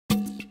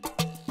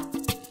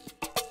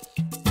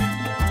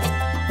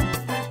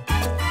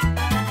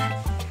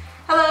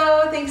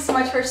thanks so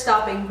much for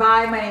stopping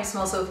by. My name is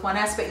Melissa with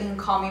 1S, but you can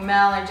call me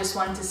Mel. I just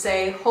wanted to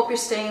say, hope you're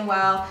staying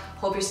well,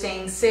 hope you're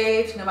staying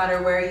safe, no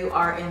matter where you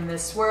are in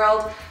this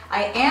world.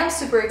 I am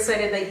super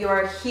excited that you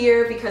are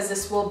here because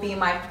this will be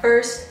my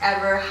first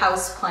ever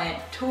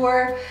houseplant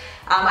tour.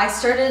 I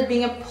started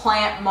being a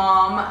plant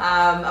mom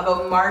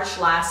about March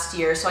last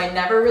year, so I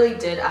never really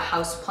did a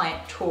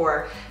houseplant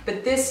tour.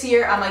 But this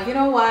year, I'm like, you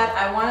know what?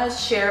 I want to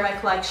share my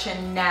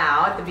collection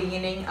now at the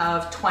beginning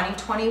of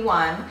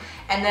 2021,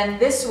 and then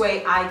this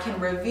way I can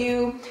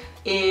review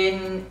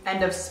in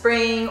end of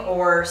spring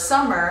or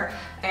summer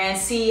and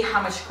see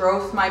how much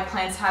growth my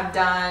plants have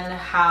done,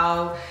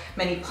 how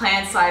many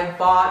plants I've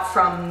bought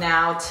from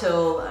now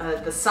till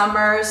the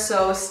summer.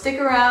 So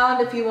stick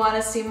around if you want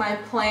to see my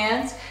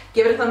plants.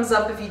 Give it a thumbs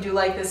up if you do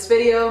like this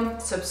video.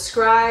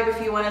 Subscribe if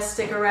you want to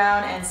stick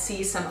around and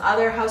see some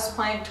other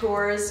houseplant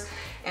tours.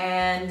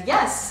 And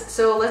yes,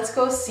 so let's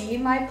go see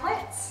my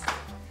plants.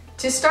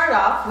 To start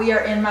off, we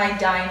are in my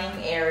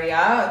dining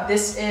area.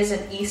 This is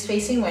an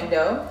east-facing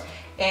window,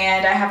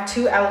 and I have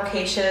two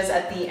alocasias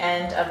at the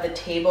end of the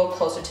table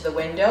closer to the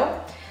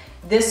window.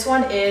 This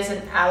one is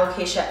an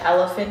alocasia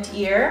elephant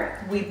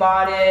ear. We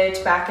bought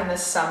it back in the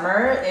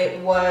summer.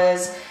 It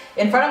was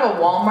in front of a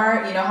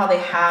Walmart. You know how they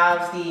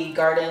have the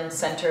garden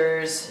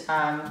centers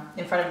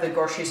in front of the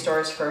grocery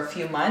stores for a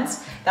few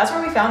months? That's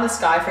where we found this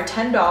guy for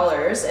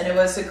 $10, and it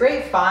was a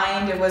great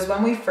find. It was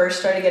when we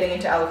first started getting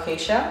into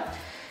alocasia.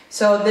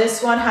 So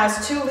this one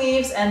has two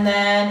leaves, and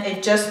then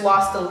it just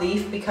lost a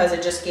leaf because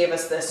it just gave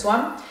us this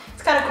one.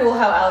 It's kind of cool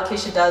how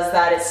alocasia does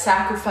that. It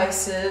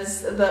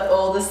sacrifices the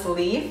oldest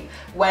leaf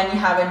when you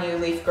have a new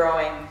leaf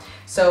growing.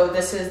 So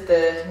this is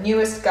the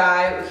newest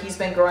guy. He's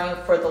been growing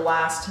for the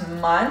last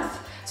month.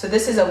 So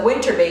this is a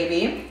winter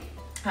baby,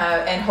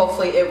 and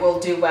hopefully it will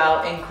do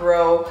well and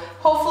grow,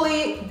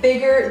 hopefully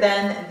bigger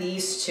than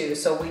these two.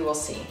 So we will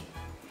see.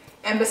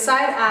 And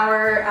beside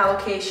our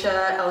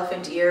alocasia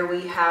elephant ear,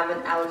 we have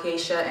an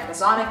alocasia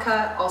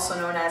amazonica, also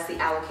known as the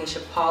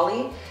alocasia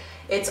polly.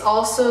 It's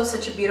also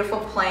such a beautiful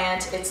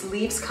plant. Its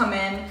leaves come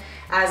in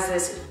as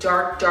this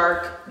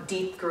dark,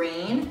 deep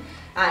green.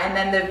 And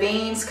then the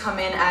veins come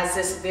in as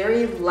this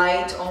very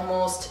light,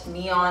 almost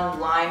neon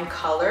lime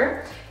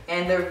color.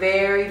 And they're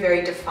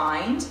very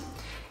defined.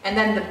 And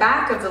then the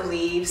back of the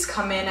leaves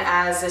come in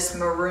as this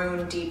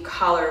maroon deep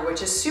color,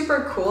 which is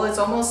super cool. It's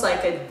almost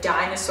like a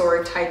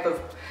dinosaur type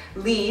of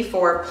leaf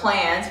or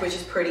plant, which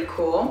is pretty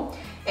cool.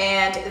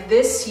 And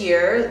this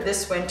year,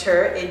 this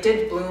winter, it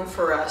did bloom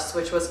for us,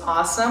 which was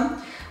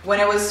awesome. When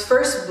it was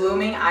first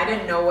blooming, I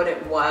didn't know what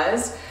it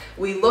was.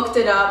 We looked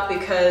it up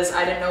because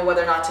I didn't know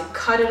whether or not to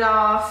cut it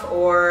off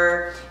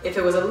or if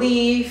it was a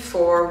leaf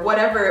or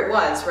whatever it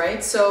was,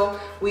 right? So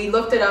we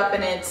looked it up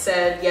and it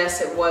said,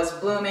 yes, it was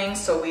blooming,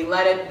 so we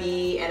let it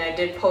be. And I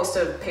did post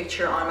a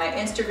picture on my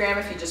Instagram.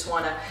 If you just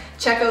want to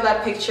check out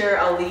that picture,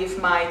 I'll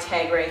leave my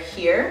tag right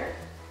here.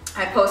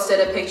 I posted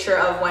a picture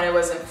of when it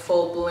was in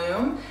full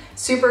bloom.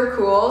 Super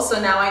cool. So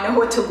now I know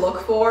what to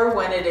look for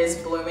when it is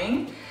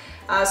blooming.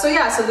 So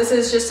yeah, so this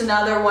is just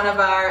another one of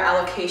our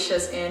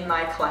alocasias in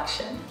my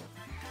collection.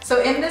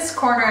 So in this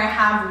corner, I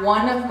have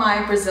one of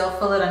my Brazil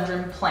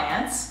philodendron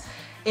plants.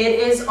 It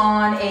is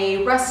on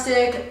a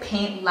rustic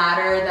paint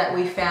ladder that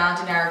we found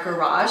in our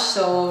garage.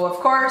 So of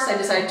course, I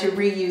decided to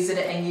reuse it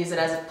and use it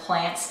as a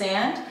plant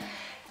stand.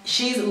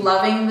 She's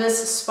loving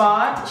this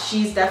spot.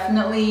 She's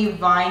definitely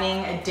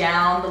vining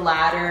down the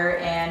ladder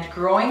and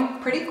growing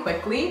pretty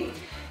quickly.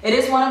 It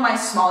is one of my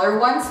smaller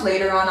ones.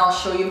 Later on, I'll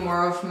show you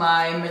more of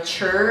my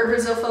mature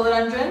Brazil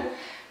philodendron.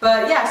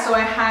 But yeah, so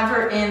I have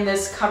her in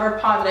this cover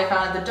pot that I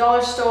found at the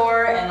dollar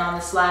store and on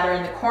this ladder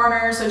in the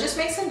corner. So it just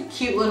makes a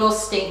cute little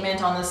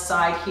statement on the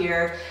side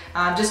here,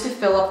 just to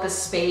fill up the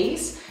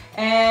space.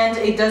 And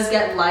it does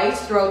get light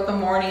throughout the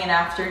morning and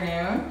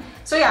afternoon.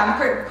 So yeah,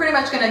 I'm pretty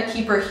much gonna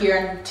keep her here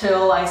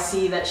until I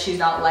see that she's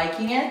not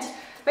liking it.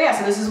 But yeah,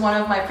 so this is one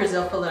of my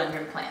Brazil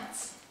philodendron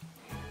plants.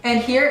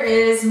 And here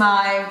is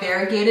my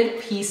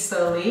variegated peace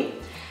lily.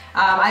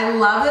 I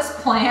love this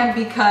plant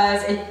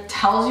because it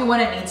tells you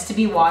when it needs to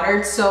be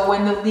watered. So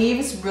when the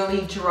leaves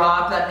really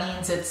drop, that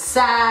means it's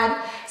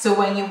sad. So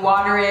when you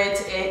water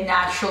it, it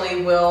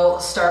naturally will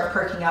start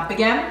perking up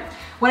again.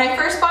 When I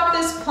first bought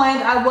this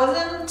plant, I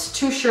wasn't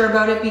too sure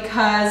about it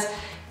because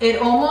it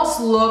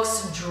almost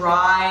looks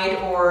dried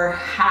or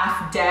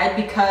half dead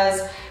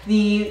because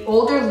the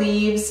older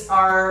leaves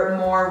are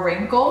more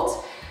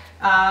wrinkled.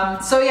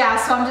 So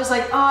yeah, so I'm just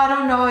like, oh, I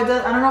don't know. I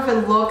don't know if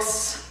it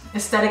looks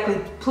aesthetically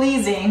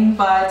pleasing,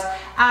 but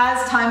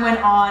as time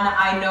went on,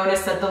 I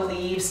noticed that the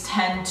leaves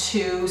tend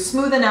to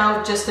smoothen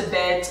out just a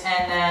bit,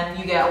 and then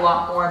you get a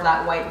lot more of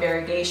that white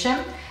variegation.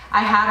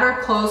 I have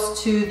her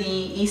close to the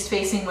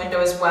east-facing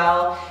window as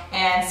well,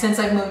 and since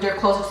I've moved her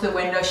closer to the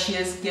window, she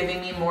is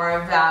giving me more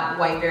of that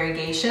white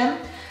variegation.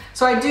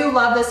 So I do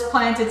love this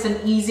plant. It's an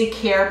easy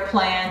care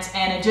plant,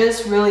 and it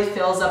just really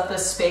fills up the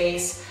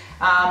space.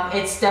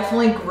 It's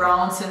definitely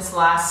grown since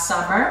last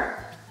summer.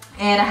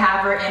 And I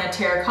have her in a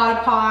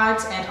terracotta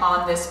pot and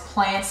on this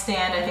plant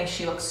stand. I think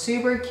she looks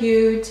super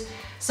cute.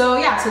 So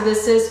yeah, so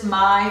this is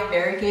my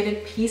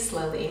variegated peace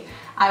lily.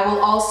 I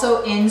will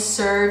also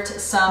insert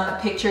some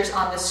pictures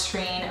on the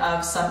screen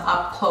of some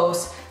up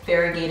close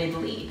variegated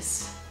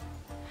leaves.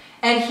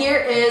 And here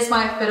is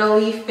my fiddle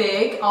leaf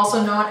fig,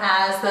 also known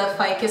as the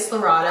Ficus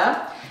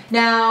lyrata.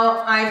 Now,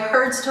 I've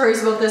heard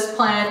stories about this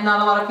plant.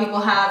 Not a lot of people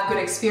have good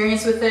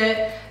experience with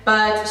it,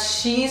 but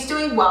she's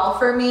doing well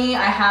for me.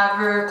 I have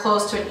her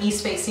close to an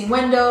east-facing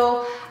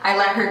window. I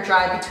let her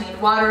dry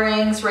between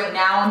waterings. Right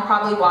now, I'm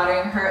probably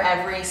watering her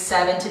every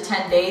 7 to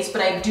 10 days,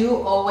 but I do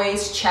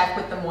always check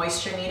with the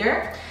moisture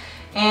meter.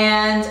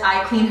 And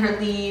I clean her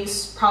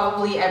leaves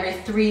probably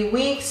every 3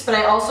 weeks, but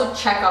I also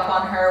check up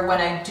on her when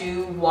I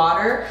do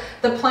water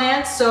the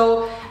plant.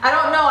 So I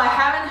don't know, I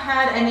haven't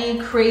had any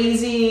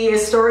crazy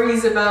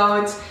stories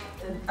about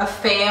a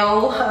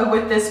fail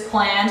with this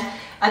plant.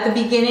 At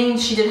the beginning,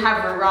 she did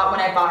have root rot when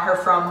I bought her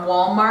from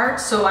Walmart,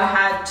 so I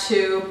had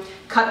to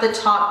cut the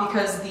top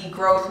because the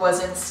growth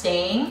wasn't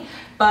staying.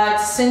 But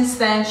since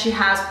then, she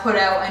has put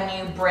out a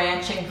new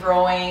branch and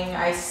growing.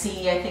 I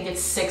think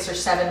it's 6 or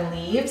 7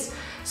 leaves.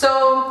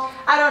 So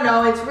I don't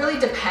know, it really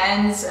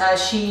depends.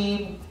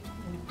 She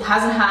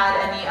hasn't had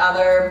any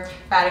other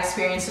bad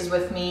experiences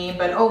with me,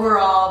 but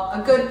overall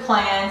a good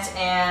plant,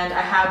 and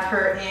I have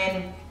her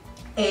in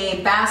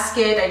a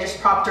basket. I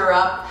just propped her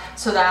up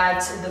so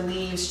that the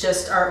leaves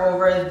just are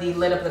over the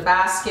lid of the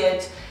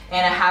basket,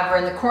 and I have her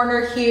in the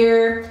corner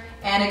here.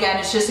 And again,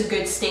 it's just a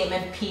good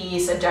statement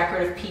piece, a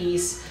decorative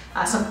piece,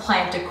 some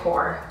plant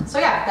decor. So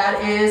yeah,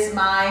 that is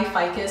my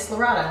Ficus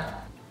lyrata.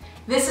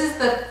 This is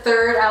the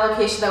third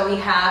allocation that we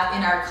have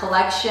in our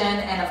collection,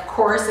 and of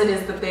course it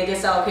is the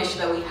biggest allocation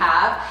that we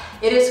have.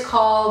 It is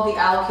called the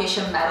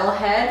Alocasia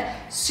Metalhead.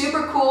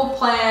 Super cool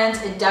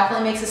plant. It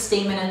definitely makes a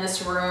statement in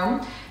this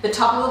room. The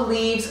top of the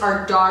leaves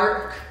are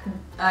dark,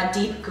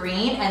 deep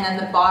green, and then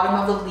the bottom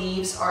of the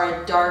leaves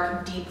are a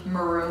dark, deep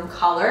maroon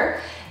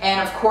color. And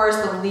of course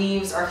the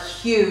leaves are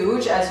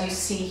huge, as you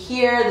see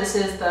here. This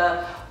is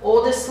the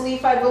oldest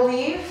leaf, I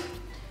believe.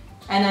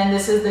 And then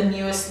this is the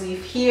newest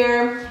leaf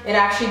here. It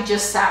actually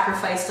just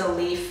sacrificed a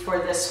leaf for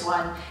this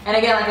one. And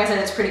again, like I said,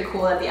 it's pretty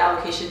cool that the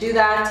Alocasia do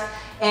that.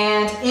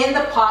 And in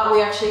the pot,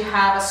 we actually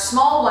have a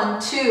small one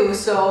too.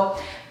 So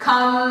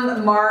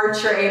come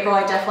March or April,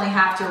 I definitely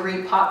have to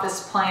repot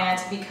this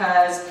plant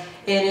because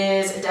it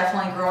is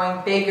definitely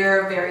growing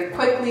bigger very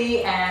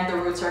quickly and the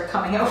roots are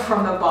coming out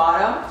from the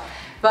bottom.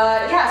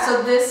 But yeah,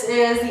 so this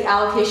is the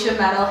Alocasia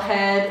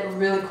Metalhead,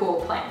 really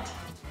cool plant.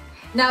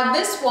 Now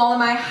this wall in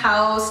my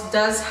house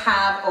does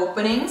have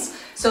openings.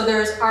 So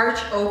there's arch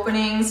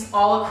openings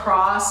all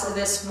across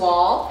this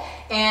wall,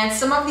 and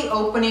some of the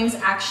openings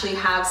actually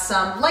have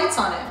some lights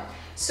on it.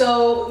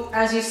 So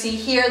as you see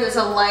here, there's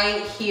a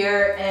light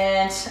here,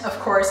 and of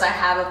course I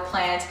have a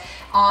plant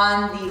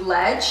on the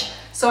ledge.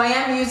 So I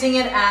am using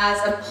it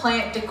as a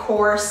plant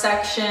decor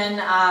section,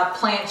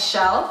 plant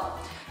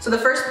shelf. So the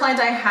first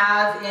plant I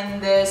have in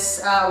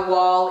this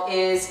wall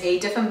is a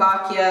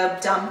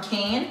Dieffenbachia dumb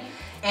cane.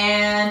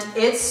 And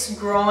it's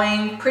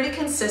growing pretty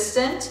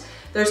consistent.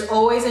 There's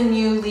always a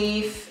new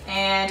leaf,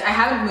 and I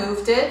haven't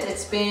moved it.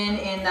 It's been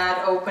in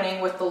that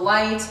opening with the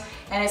light,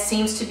 and it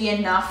seems to be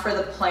enough for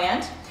the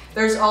plant.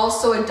 There's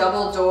also a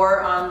double door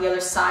on the other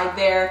side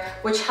there,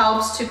 which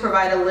helps to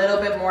provide a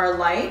little bit more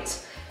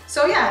light.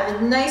 So yeah,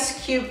 a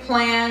nice cute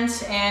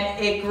plant, and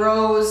it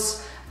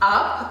grows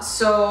up,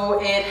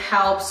 so it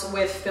helps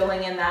with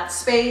filling in that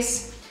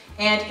space.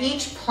 And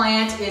each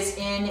plant is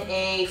in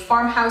a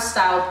farmhouse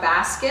style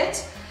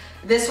basket.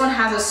 This one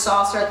has a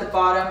saucer at the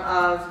bottom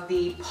of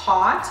the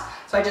pot.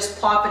 So I just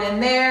plop it in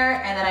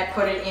there and then I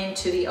put it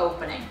into the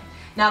opening.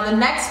 Now the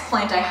next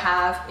plant I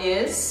have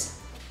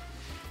is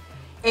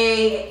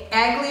a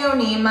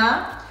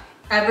Aglaonema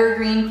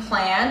evergreen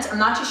plant. I'm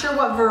not too sure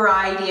what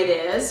variety it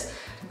is,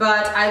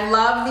 but I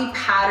love the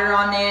pattern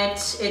on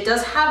it. It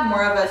does have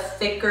more of a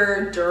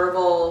thicker,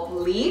 durable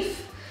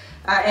leaf.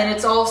 And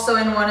it's also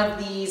in one of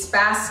these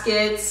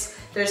baskets.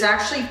 There's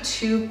actually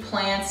 2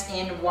 plants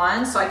in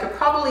one, so I could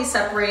probably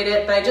separate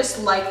it, but I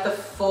just like the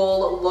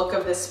full look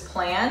of this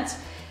plant.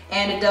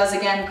 And it does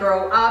again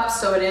grow up,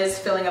 so it is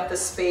filling up the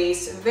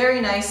space very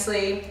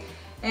nicely.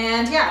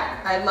 And yeah,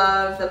 I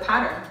love the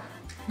pattern.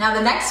 Now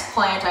the next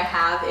plant I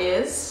have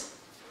is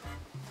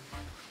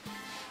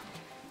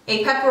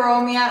a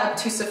Peperomia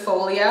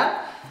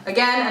obtusifolia.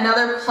 Again,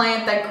 another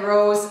plant that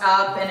grows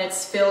up and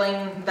it's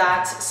filling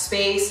that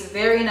space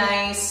very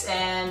nice,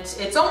 and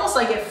it's almost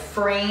like it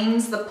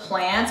frames the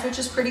plants, which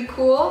is pretty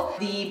cool.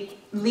 The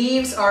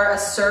leaves are a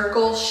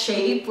circle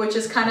shape, which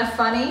is kind of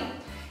funny.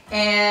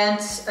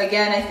 And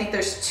again, I think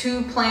there's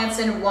 2 plants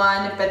in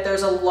one, but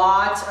there's a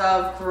lot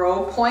of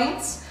grow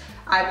points.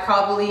 I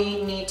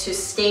probably need to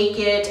stake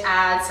it,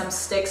 add some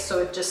sticks so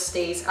it just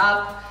stays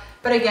up.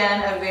 But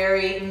again, a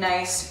very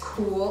nice,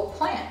 cool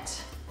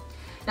plant.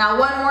 Now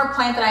one more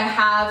plant that I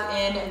have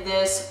in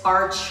this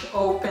arch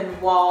open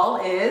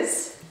wall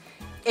is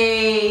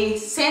a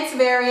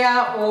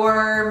Sansevieria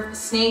or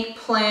snake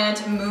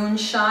plant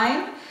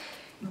moonshine.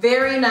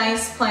 Very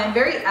nice plant,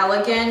 very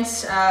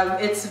elegant.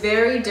 It's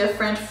very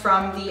different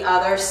from the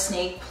other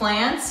snake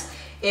plants.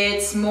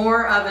 It's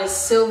more of a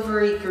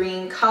silvery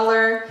green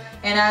color.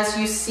 And as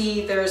you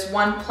see, there's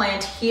one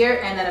plant here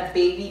and then a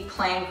baby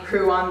plant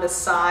grew on the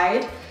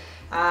side.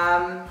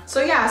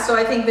 So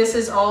I think this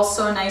is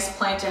also a nice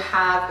plant to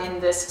have in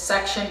this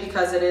section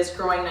because it is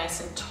growing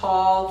nice and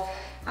tall.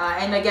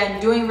 And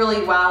again, doing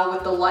really well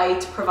with the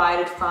light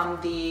provided from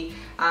the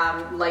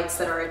lights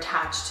that are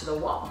attached to the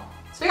wall.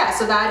 So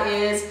that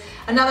is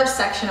another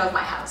section of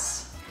my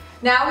house.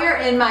 Now we are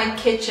in my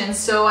kitchen,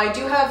 so I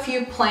do have a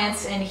few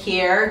plants in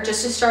here.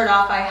 Just to start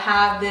off, I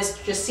have this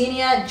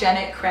Dracaena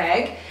Janet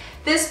Craig.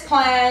 This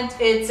plant,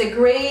 it's a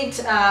great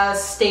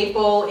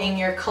staple in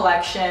your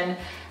collection,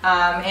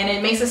 and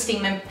it makes a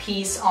statement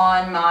piece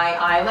on my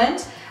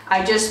island.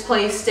 I just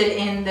placed it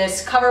in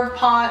this cover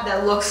pot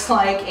that looks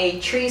like a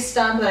tree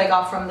stump that I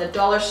got from the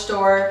dollar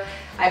store.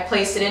 I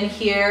placed it in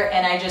here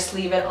and I just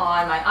leave it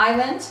on my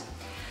island.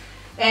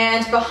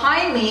 And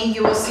behind me,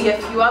 you will see a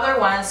few other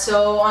ones.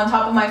 So on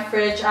top of my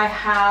fridge, I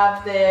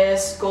have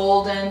this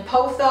golden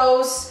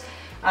pothos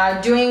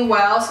doing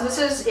well. So this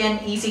is an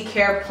easy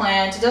care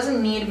plant. It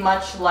doesn't need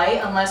much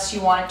light unless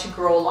you want it to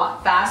grow a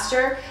lot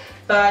faster.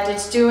 But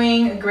it's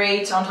doing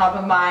great on top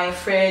of my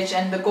fridge,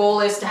 and the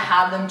goal is to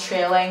have them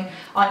trailing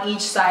on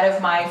each side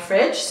of my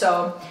fridge.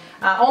 So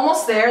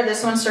almost there.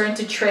 This one's starting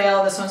to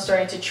trail, this one's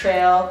starting to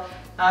trail.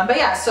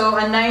 So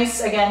a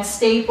nice, again,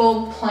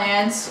 staple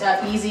plant,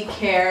 easy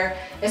care,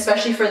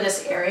 especially for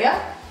this area.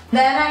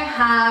 Then I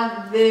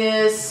have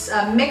this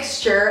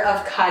mixture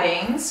of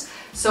cuttings.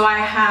 So I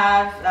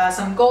have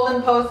some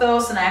golden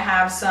pothos and I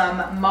have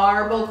some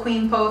marble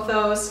queen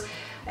pothos.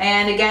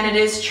 And again, it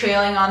is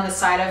trailing on the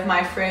side of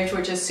my fridge,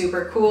 which is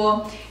super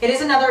cool. It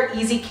is another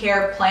easy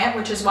care plant,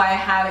 which is why I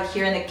have it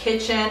here in the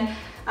kitchen.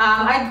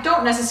 I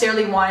don't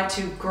necessarily want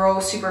it to grow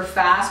super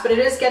fast, but it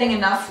is getting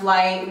enough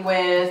light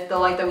with the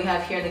light that we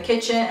have here in the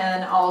kitchen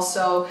and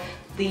also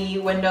the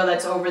window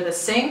that's over the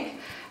sink.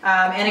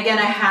 And again,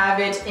 I have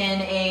it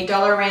in a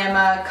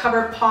Dollarama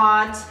cover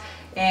pot.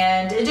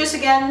 And it just,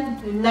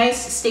 again,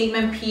 nice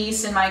statement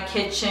piece in my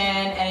kitchen,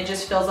 and it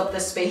just fills up the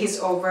space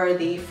over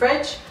the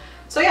fridge.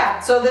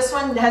 So this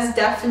one has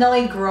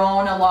definitely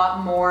grown a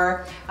lot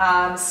more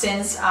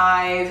since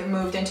I've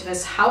moved into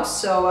this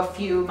house, so a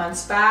few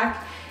months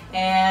back,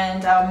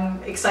 and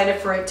I'm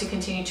excited for it to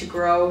continue to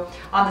grow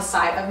on the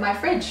side of my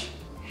fridge.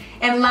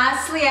 And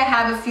lastly, I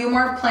have a few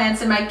more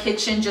plants in my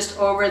kitchen just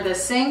over the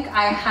sink.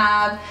 I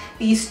have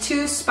these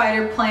two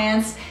spider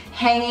plants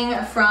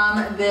hanging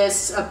from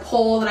this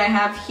pole that I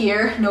have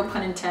here, no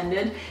pun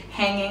intended,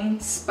 hanging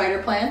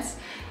spider plants.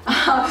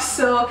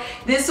 So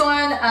this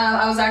one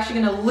I was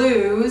actually going to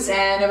lose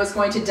and it was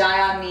going to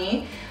die on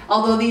me.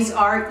 Although these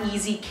are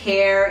easy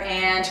care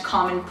and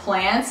common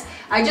plants,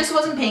 I just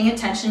wasn't paying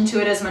attention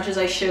to it as much as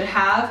I should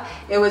have.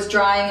 It was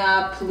drying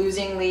up,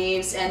 losing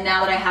leaves, and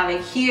now that I have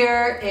it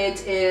here,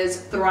 it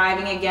is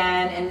thriving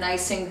again and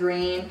nice and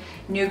green.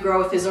 New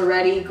growth is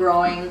already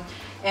growing.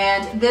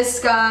 And this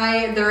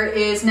guy, there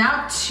is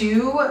now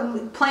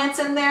two plants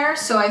in there,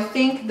 so I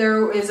think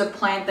there is a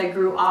plant that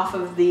grew off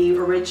of the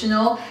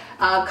original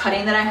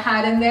cutting that I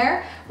had in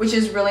there, which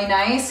is really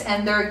nice.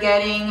 And they're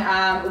getting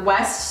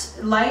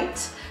west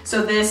light.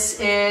 So this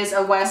is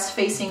a west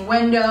facing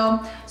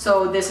window.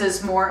 So this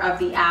is more of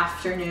the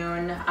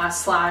afternoon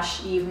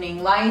slash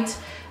evening light.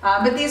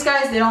 But these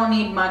guys, they don't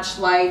need much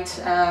light,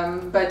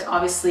 but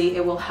obviously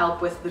it will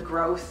help with the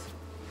growth.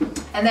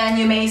 And then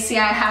you may see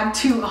I have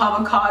two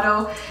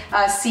avocado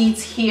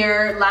seeds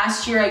here.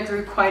 Last year I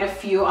grew quite a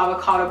few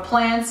avocado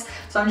plants,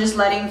 so I'm just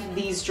letting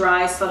these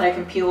dry so that I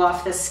can peel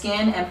off the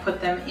skin and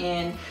put them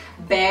in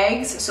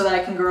bags so that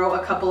I can grow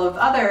a couple of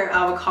other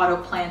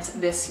avocado plants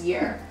this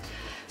year.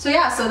 So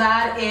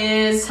that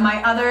is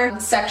my other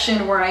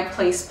section where I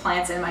place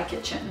plants in my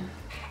kitchen.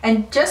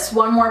 And just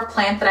one more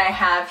plant that I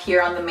have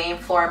here on the main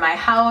floor of my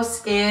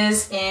house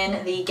is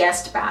in the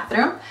guest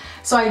bathroom.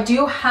 So I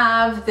do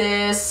have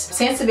this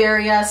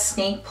Sansevieria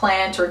snake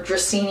plant, or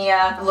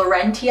Dracaena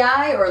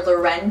Laurentii or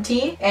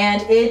Laurenti,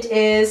 and it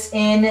is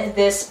in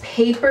this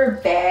paper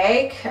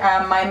bag.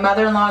 My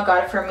mother-in-law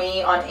got it for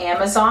me on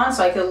Amazon,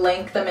 so I could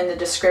link them in the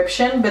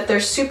description, but they're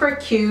super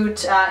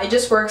cute. It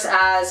just works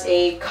as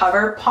a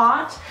cover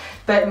pot,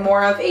 but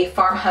more of a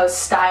farmhouse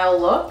style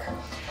look.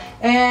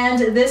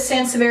 And this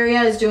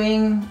Sansevieria is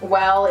doing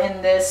well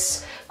in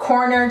this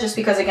corner just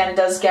because, again, it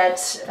does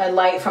get a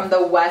light from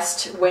the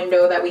west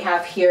window that we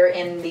have here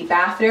in the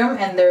bathroom,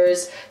 and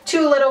there's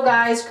two little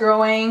guys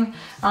growing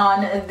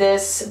on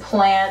this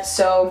plant,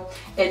 so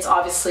it's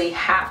obviously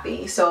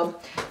happy. So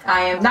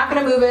I am not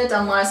going to move it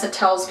unless it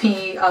tells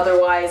me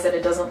otherwise that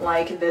it doesn't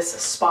like this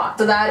spot.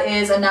 So that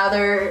is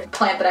another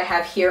plant that I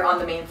have here on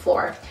the main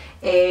floor.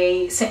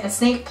 A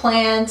snake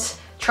plant,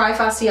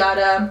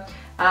 Trifasciata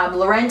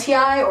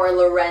Laurentii or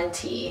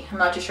Laurenti. I'm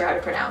not too sure how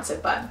to pronounce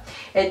it, but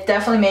it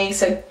definitely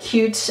makes a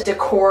cute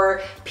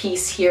decor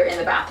piece here in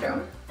the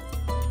bathroom.